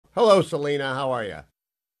Hello, Salena. How are you?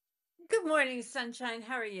 Good morning, sunshine.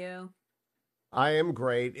 How are you? I am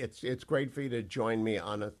great. It's great for you to join me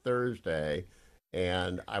on a Thursday,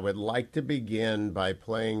 and I would like to begin by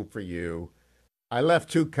playing for you. I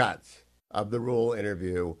left two cuts of the Rule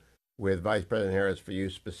interview with Vice President Harris for you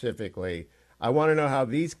specifically. I want to know how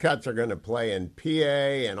these cuts are going to play in PA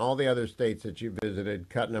and all the other states that you visited.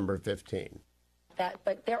 Cut number 15.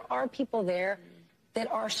 But there are people there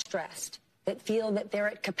that are stressed, that feel that they're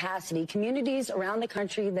at capacity. Communities around the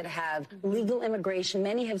country that have legal immigration,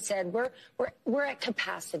 many have said we're at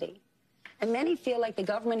capacity. And many feel like the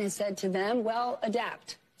government has said to them, well,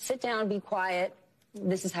 adapt, sit down, be quiet.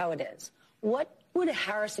 This is how it is. What would a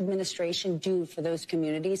Harris administration do for those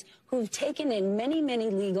communities who've taken in many, many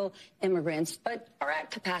legal immigrants but are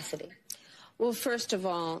at capacity? Well, first of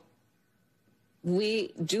all,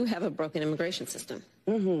 we do have a broken immigration system,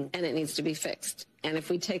 and it needs to be fixed. And if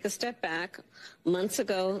we take a step back, months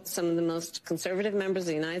ago, some of the most conservative members of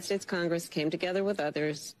the United States Congress came together with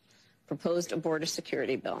others, proposed a border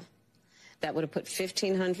security bill that would have put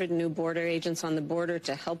 1,500 new border agents on the border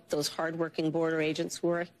to help those hardworking border agents who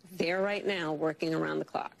are there right now working around the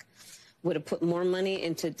clock, would have put more money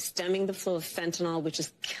into stemming the flow of fentanyl, which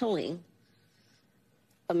is killing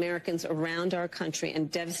Americans around our country and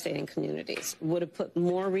devastating communities, would have put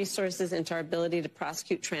more resources into our ability to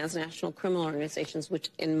prosecute transnational criminal organizations, which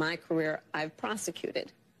in my career I've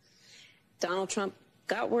prosecuted. Donald Trump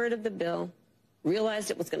got word of the bill, realized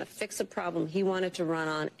it was going to fix a problem he wanted to run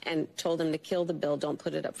on, and told him to kill the bill, don't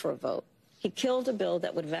put it up for a vote. He killed a bill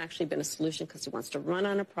that would have actually been a solution because he wants to run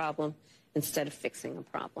on a problem instead of fixing a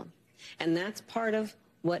problem. And that's part of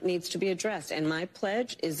what needs to be addressed. And my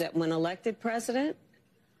pledge is that when elected president,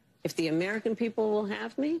 if the American people will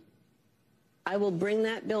have me, I will bring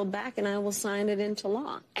that bill back and I will sign it into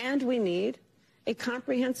law. And we need a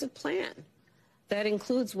comprehensive plan that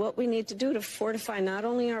includes what we need to do to fortify not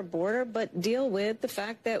only our border, but deal with the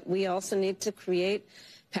fact that we also need to create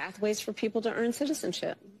pathways for people to earn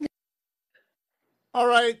citizenship. All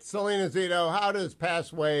right, Salena Zito, how does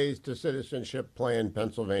pathways to citizenship play in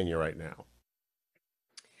Pennsylvania right now?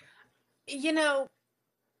 You know,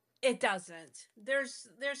 it doesn't. There's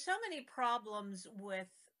so many problems with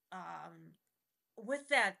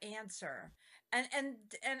that answer. And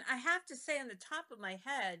I have to say on the top of my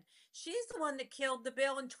head, she's the one that killed the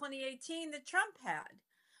bill in 2018 that Trump had.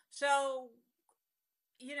 So,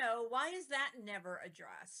 why is that never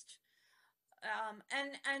addressed?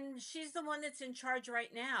 And she's the one that's in charge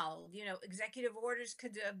right now. Executive orders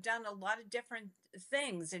could have done a lot of different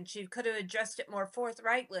things, and she could have addressed it more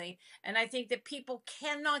forthrightly. And I think that people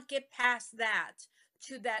cannot get past that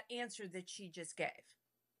to that answer that she just gave.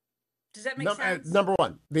 Does that make sense? Number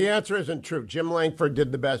one, the answer isn't true. Jim Langford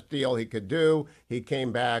did the best deal he could do. He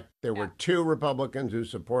came back. There were two Republicans who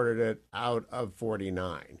supported it out of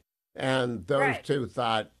 49. And those Right. two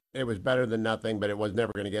thought it was better than nothing, but it was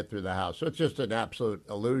never going to get through the House. So it's just an absolute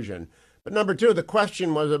illusion. But number two, the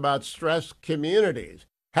question was about stressed communities.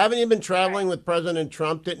 Haven't you been traveling with President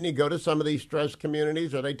Trump? Didn't he go to some of these stressed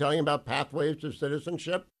communities? Are they talking about pathways to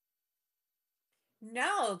citizenship?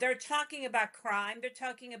 No, they're talking about crime. They're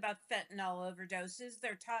talking about fentanyl overdoses.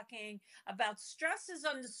 They're talking about stresses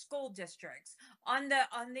on the school districts, on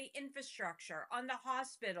the infrastructure, on the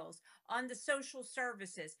hospitals, on the social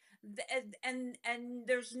services. And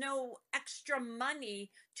there's no extra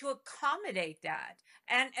money to accommodate that.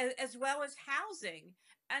 And as well as housing.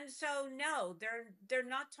 And so no, they're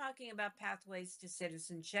not talking about pathways to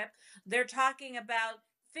citizenship. They're talking about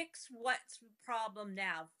fix what's the problem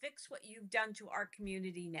now, fix what you've done to our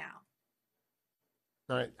community now.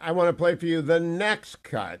 All right, I want to play for you the next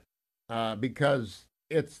cut because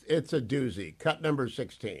it's a doozy. Cut number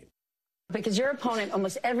 16. Because your opponent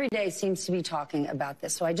almost every day seems to be talking about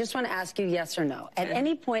this. So I just want to ask you yes or no. At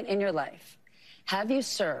any point in your life, have you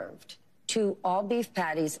served two all beef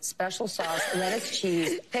patties, special sauce, lettuce,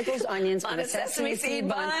 cheese, pickles, onions on a sesame seed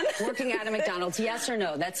bun, working at a McDonald's? Yes or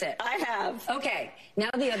no? That's it. I have. Okay. Now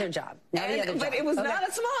the other job. But it was not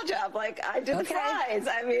a small job. Like, I did the fries.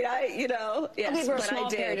 I mean, yes. Okay, for a but small I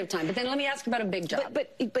did. period of time. But then let me ask about a big job.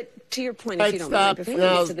 But to your point, Right, if you don't stop. mind, before we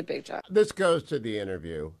Now, get to the big job. this goes to the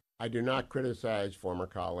interview. I do not criticize former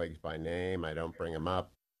colleagues by name. I don't bring them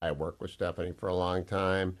up. I worked with Stephanie for a long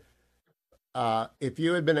time. If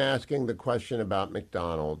you had been asking the question about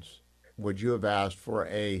McDonald's, would you have asked for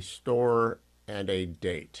a store and a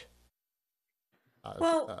date?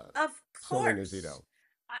 Well, of Salena course. Zito.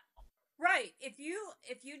 I, right. If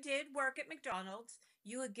you did work at McDonald's,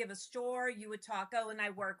 you would give a store, you would talk, oh, and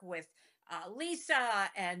I work with Lisa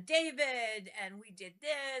and David, and we did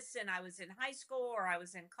this, and I was in high school or I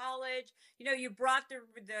was in college. You brought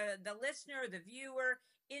the listener, the viewer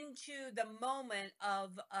into the moment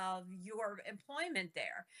of your employment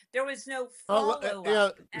there. There was no follow Yeah,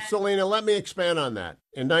 up, and Salena, let me expand on that.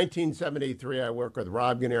 In 1973, I worked with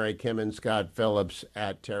Rob Gennari, Kim, and Scott Phillips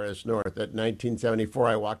at Terrace North. At 1974,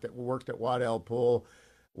 I worked at Waddell Pool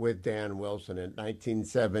with Dan Wilson. In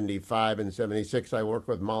 1975 and 76, I worked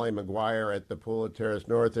with Molly McGuire at the pool at Terrace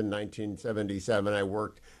North. In 1977, I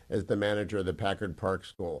worked as the manager of the Packard Park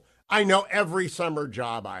School. I know every summer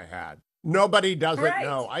job I had. Nobody doesn't right.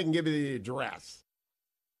 know. I can give you the address.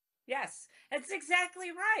 Yes, that's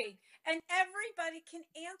exactly right. And everybody can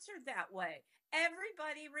answer that way.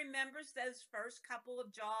 Everybody remembers those first couple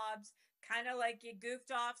of jobs, kind of like you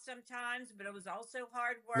goofed off sometimes, but it was also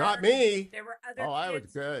hard Not work. And me. there were other Oh, I was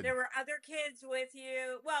kids. good. There were other kids with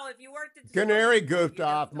you. Well, if you worked at the school, Canary goofed you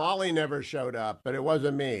off. goofed off. Molly never showed up, but it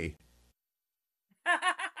wasn't me.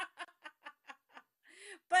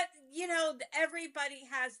 But everybody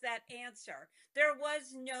has that answer. There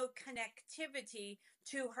was no connectivity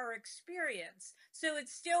to her experience, so it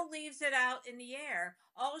still leaves it out in the air.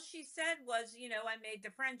 All she said was, I made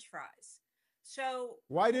the French fries. So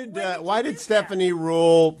Why did when did why you did do that? Stephanie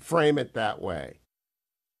Ruhle frame it that way?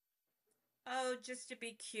 Oh, just to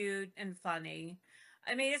be cute and funny.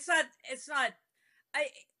 I mean, it's not. It's not. I.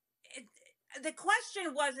 It, the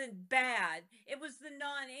question wasn't bad. It was the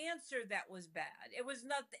non-answer that was bad. It was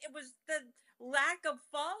not. It was the lack of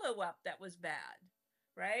follow-up that was bad.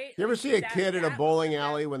 Right? You ever see a kid at a bowling that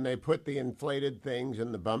alley when they put the inflated things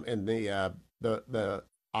in the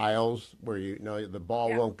aisles where the ball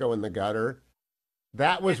yeah. won't go in the gutter?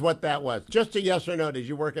 That was Yeah. what that was. Just a yes or no. Did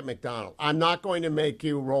you work at McDonald's? I'm not going to make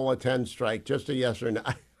you roll a 10 strike. Just a yes or no.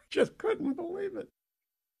 I just couldn't believe it.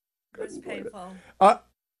 It was painful.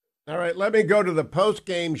 All right, let me go to the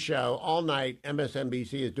post-game show. All night,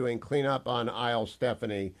 MSNBC is doing cleanup on aisle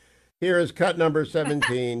Stephanie. Here is cut number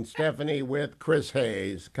 17, Stephanie with Chris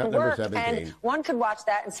Hayes. Cut number 17. And one could watch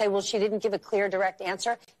that and say, well, she didn't give a clear, direct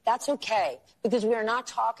answer. That's okay, because we are not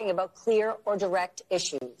talking about clear or direct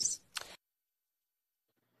issues.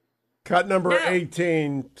 Cut number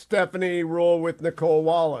 18, Stephanie Ruhle with Nicole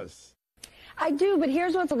Wallace. I do, but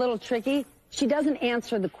here's what's a little tricky. She doesn't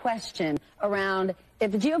answer the question around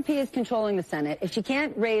if the GOP is controlling the Senate, if she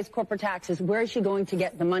can't raise corporate taxes, where is she going to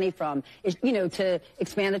get the money from, to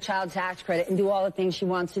expand the child tax credit and do all the things she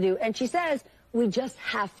wants to do? And she says, we just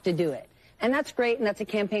have to do it. And that's great, and that's a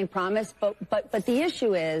campaign promise. But the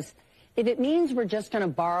issue is, if it means we're just going to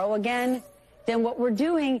borrow again, then what we're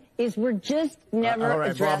doing is we're just never all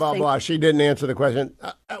right, addressing... blah, blah, blah. She didn't answer the question.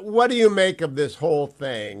 What do you make of this whole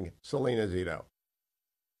thing, Salena Zito?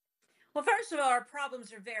 Well, first of all, our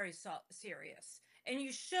problems are very serious, and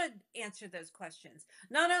you should answer those questions.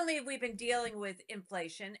 Not only have we been dealing with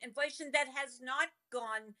inflation that has not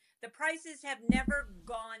gone, the prices have never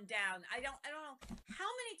gone down. I don't know how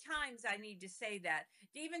many times I need to say that.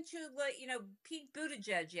 Even to, Pete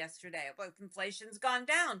Buttigieg yesterday, about inflation's gone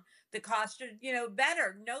down. The costs are,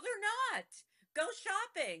 better. No, they're not. Go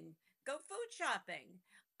shopping. Go food shopping.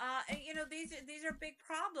 These are big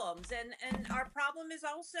problems, and our problem is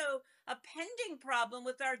also a pending problem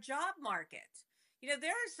with our job market.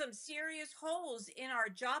 There are some serious holes in our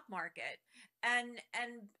job market, and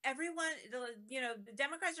everyone, the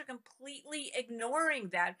Democrats are completely ignoring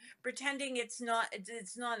that, pretending it's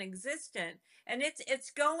non-existent, and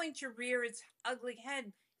it's going to rear its ugly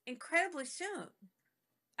head incredibly soon.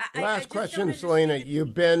 Last I just don't question, Salena. understand.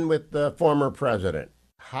 You've been with the former president.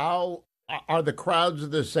 How are the crowds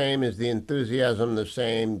the same? Is the enthusiasm the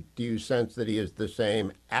same? Do you sense that he is the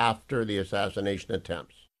same after the assassination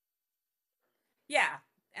attempts? Yeah,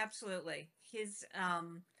 absolutely.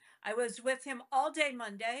 I was with him all day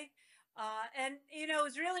Monday. And it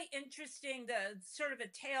was really interesting, the sort of a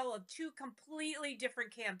tale of two completely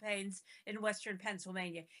different campaigns in Western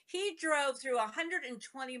Pennsylvania. He drove through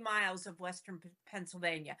 120 miles of Western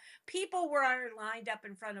Pennsylvania. People were lined up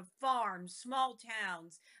in front of farms, small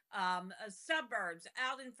towns, suburbs,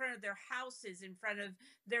 out in front of their houses, in front of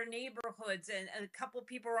their neighborhoods, and a couple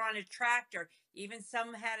people were on a tractor. Even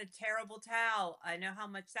some had a terrible towel. I know how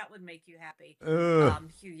much that would make you happy,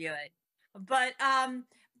 Hugh.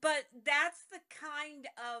 But that's the kind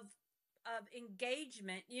of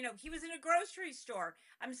engagement. He was in a grocery store.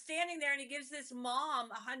 I'm standing there, and he gives this mom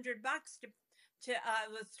 $100 to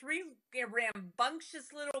with three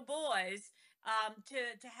rambunctious little boys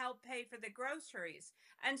to help pay for the groceries.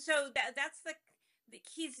 And so that's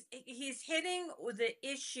he's hitting the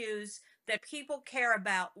issues that people care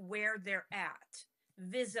about where they're at.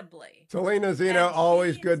 visibly. Salena Zito, And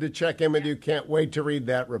always she good to check in with you. Can't wait to read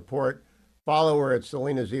that report. Follow her at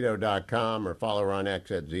selenazito.com or follow her on X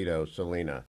at Zito Salena.